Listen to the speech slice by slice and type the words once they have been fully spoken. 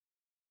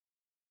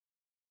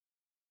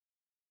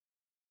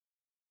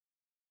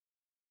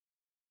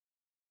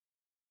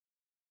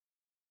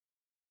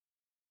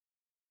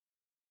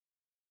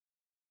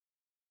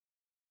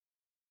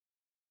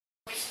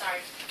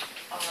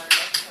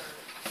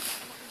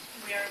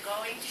we're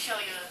going to show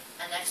you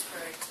an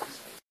expert.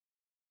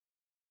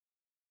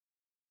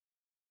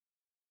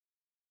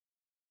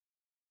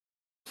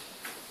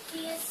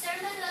 He is Sir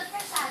Manuel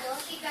Prasado.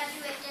 He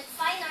graduated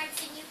Fine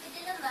Arts in UP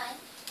Diliman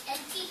and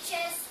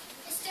teaches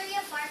History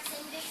of Arts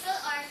and Visual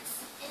Arts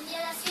in the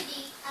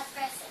xvid at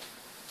present.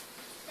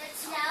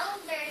 Let's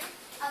now learn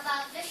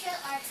about visual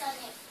arts on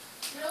him.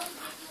 Roll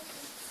greeting,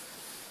 please.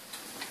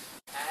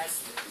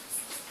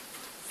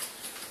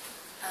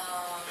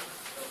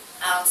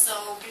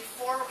 So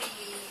before we're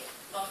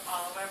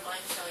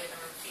going to show you the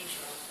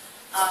visual.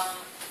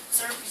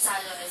 Sir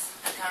Prasado is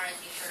a current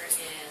teacher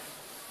in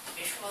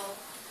visual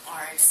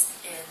arts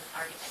in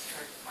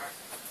architecture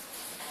department.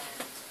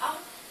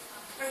 And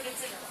we're good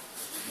to go.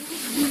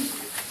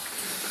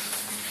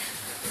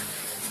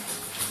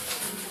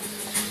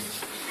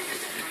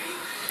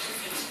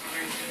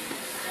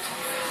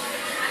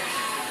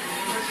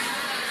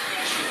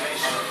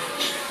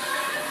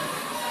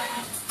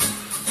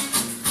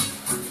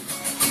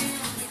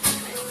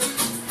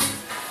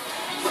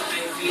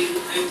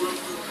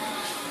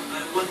 I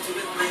want to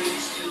let my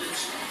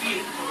students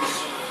feel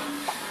also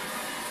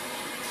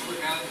to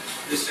have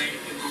the same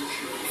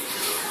emotion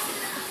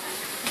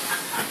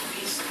and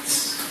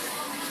artists.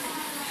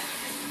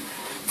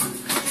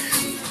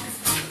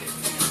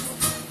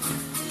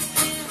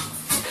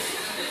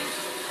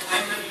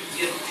 I'm not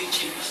yet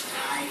teaching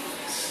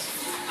styles.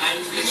 I'm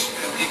just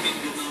giving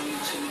the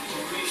knowledge and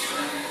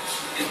information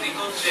and the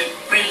concept,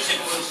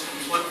 principles,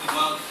 what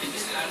about the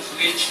styles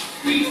which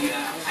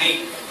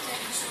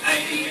I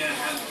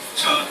have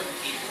taught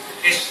in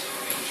history.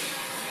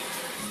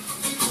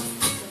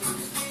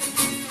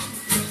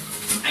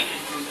 I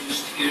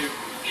introduced here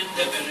in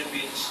the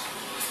Philippines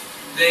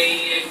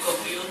the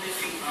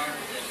community art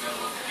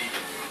development.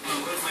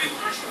 Well, my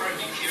first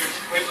project here,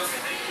 way back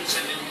in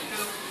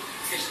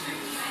 1972, is the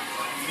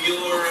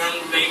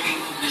mural making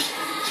of the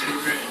school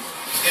children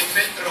in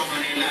Metro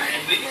Manila,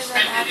 and we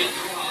extended it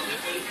throughout the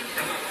Philippines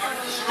from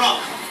Artist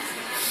Rock.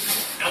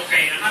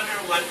 Okay, another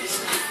one is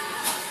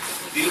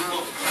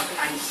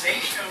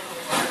democratization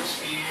of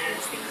arts here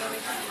in the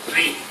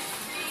country.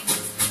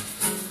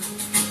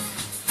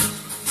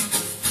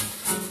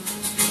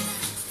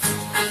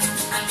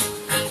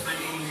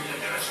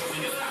 There are so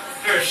many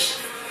factors.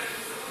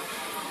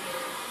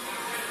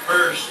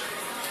 First,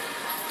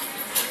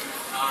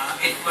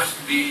 it must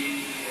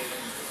be,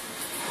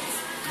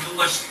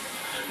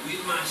 we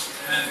must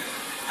have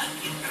an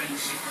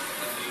intrinsic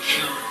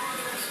motivation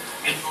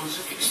and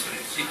also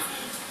extrinsic.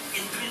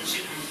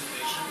 Intrinsic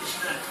motivation is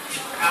that it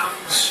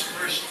comes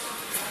first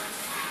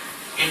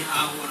in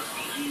our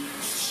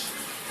beings.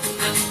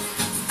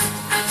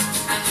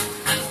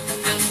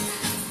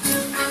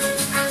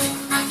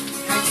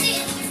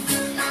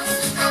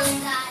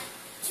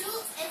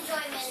 Through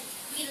enjoyment,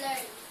 we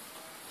learn.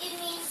 It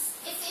means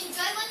if we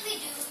enjoy what we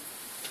do,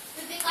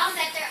 we become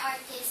better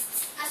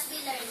artists as we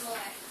learn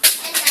more.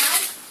 And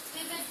now,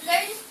 we will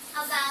learn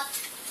about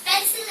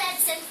pencil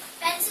leads and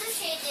pencil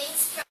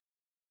shadings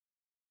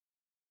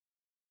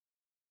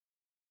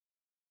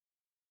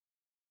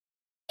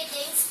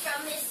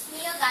from Miss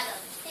Mio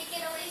Gadon. Take it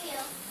away,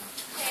 Mio.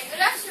 Okay,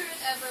 good afternoon,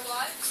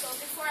 everyone. So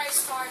before I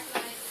start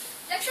my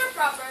lecture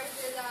proper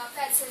with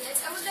pencil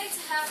leads, I would like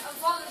to have a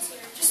volunteer,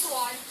 just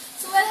one.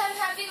 So while I'm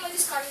having my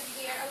discussion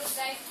here, I would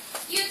like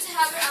you to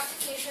have your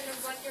application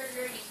of what you're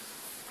learning.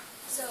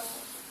 So,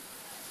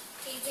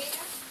 okay,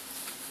 Dela.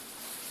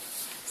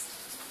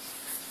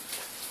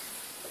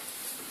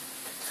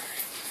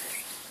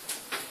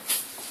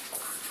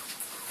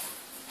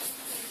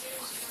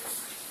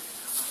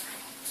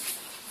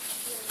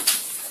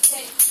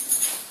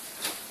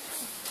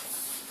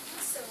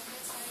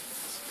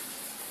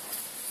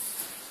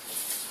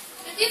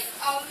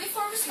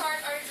 Before we start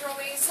our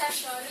drawing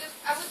session,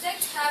 I would like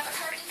to have a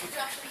short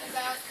introduction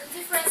about the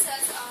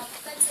differences of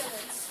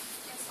pencils.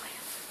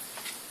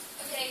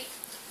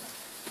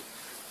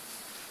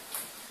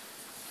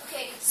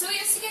 Okay, so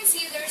as you can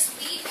see, there's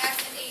B,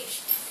 F, and H.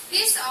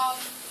 These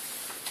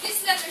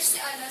letters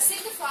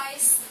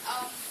signifies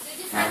the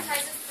different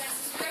kinds of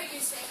pencils we are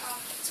using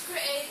to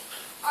create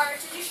our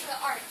traditional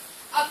art.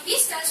 B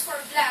stands for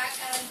black,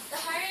 and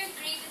the higher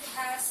grade it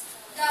has,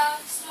 the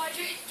smaller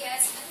it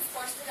gets, and of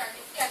course the darker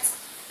it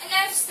gets. And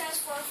F stands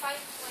for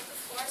fine point, of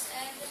course,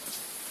 and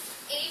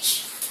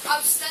H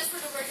stands for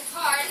the word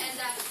hard, and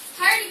the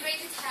higher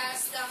grade it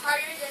has, the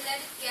harder the lead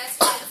it gets,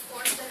 and of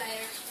course the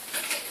lighter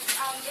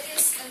it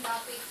is in the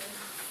paper.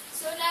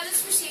 So now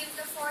let's proceed with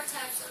the 4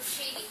 types of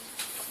shading.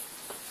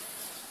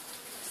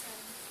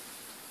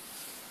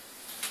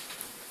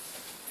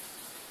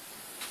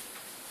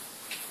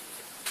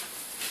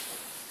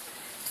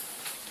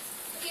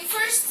 Okay,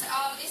 first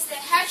is the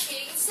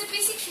hatching. It's a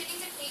basic shading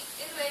technique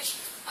in which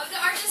the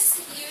artist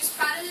use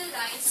parallel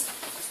lines,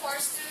 of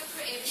course, to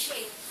create a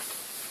shade.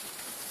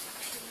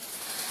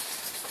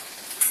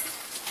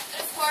 And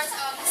of course,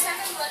 the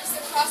second one is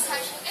the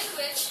cross-hatching, in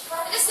which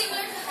it is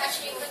similar to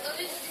hatching, but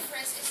only the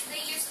difference is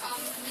they use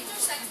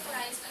intersecting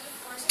lines, and of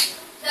course,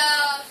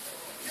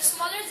 the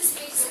smaller the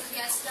space it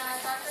gets, the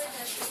darker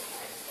the shade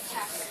it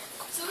has.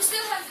 So we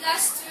still have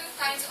has two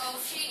kinds of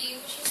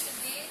shading, which is the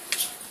bead.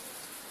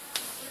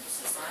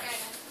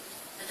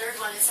 The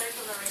third one is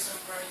circularism,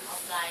 where you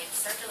apply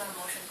circular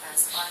motion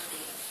test on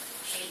the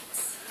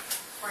shades.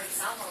 For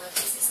example, if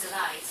this is the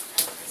light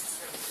and this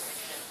is the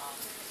reflection of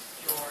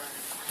your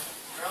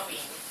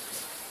drawing,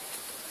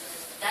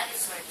 that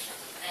is where the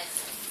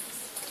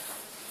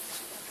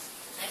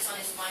next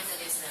one is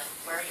pointillism,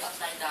 where you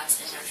apply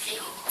dots in your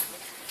shading.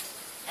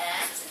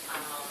 And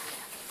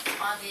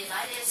on the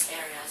lightest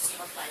areas, you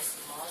apply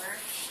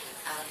smaller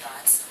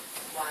dots,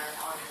 while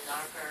on the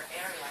darker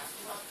area,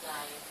 you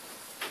apply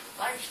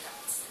large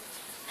dots.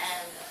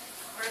 And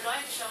we're going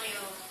to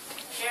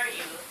share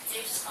you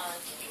tips on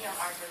keeping your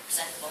artwork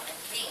presentable and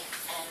clean.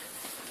 And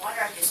what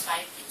are these 5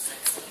 tips?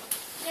 Let's see.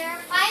 There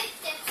are 5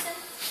 tips on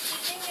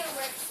keeping your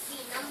work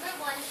clean. Number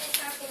 1 is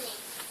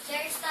sharpening.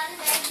 There is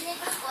standard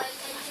needle point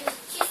and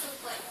chisel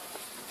point.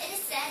 It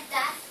is said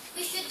that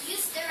we should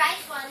use the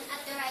right one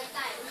at the right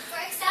time.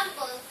 For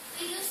example,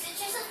 we use the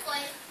chisel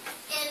point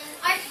in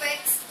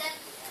artworks that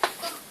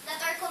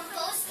are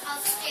composed of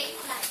straight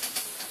lines.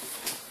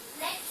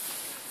 Next,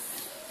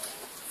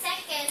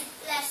 second,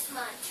 less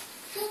smudge.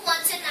 Who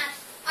wants an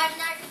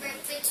artwork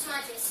with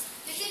smudges?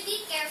 We should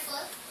be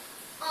careful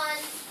on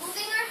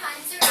moving our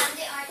hands around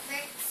the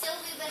artwork so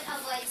we will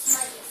avoid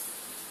smudges.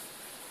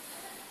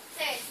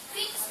 Third,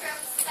 quick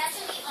strokes,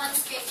 especially on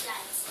straight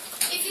lines.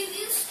 If you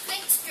use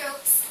quick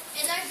strokes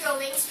in our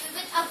drawings, we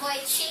would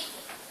avoid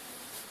shaking.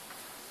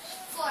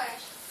 4.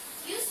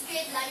 Use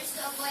grid lines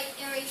to avoid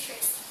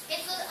erasures.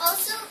 It will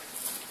also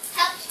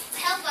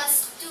help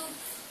us to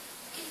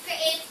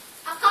create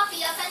a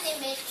copy of an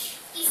image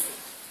easily.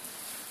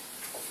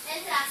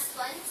 And last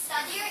one,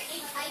 study your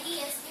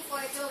ideas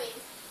before drawing.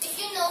 If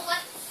you know what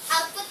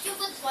output you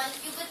would want,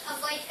 you would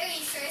avoid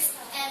erasures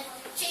and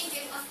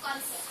changing of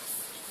concepts.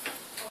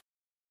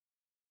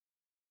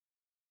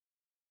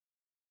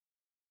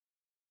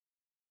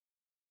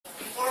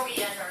 Before we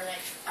end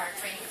our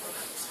training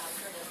program, it's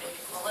after the baby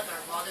Colin,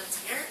 our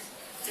volunteer,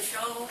 to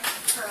show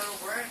her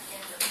work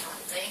in the front.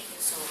 Thank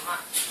you so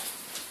much.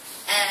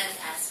 And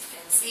as you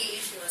can see,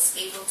 she was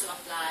able to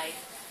apply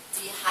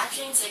the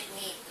hatching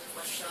technique that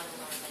was shown in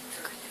our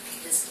lecture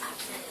this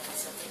afternoon.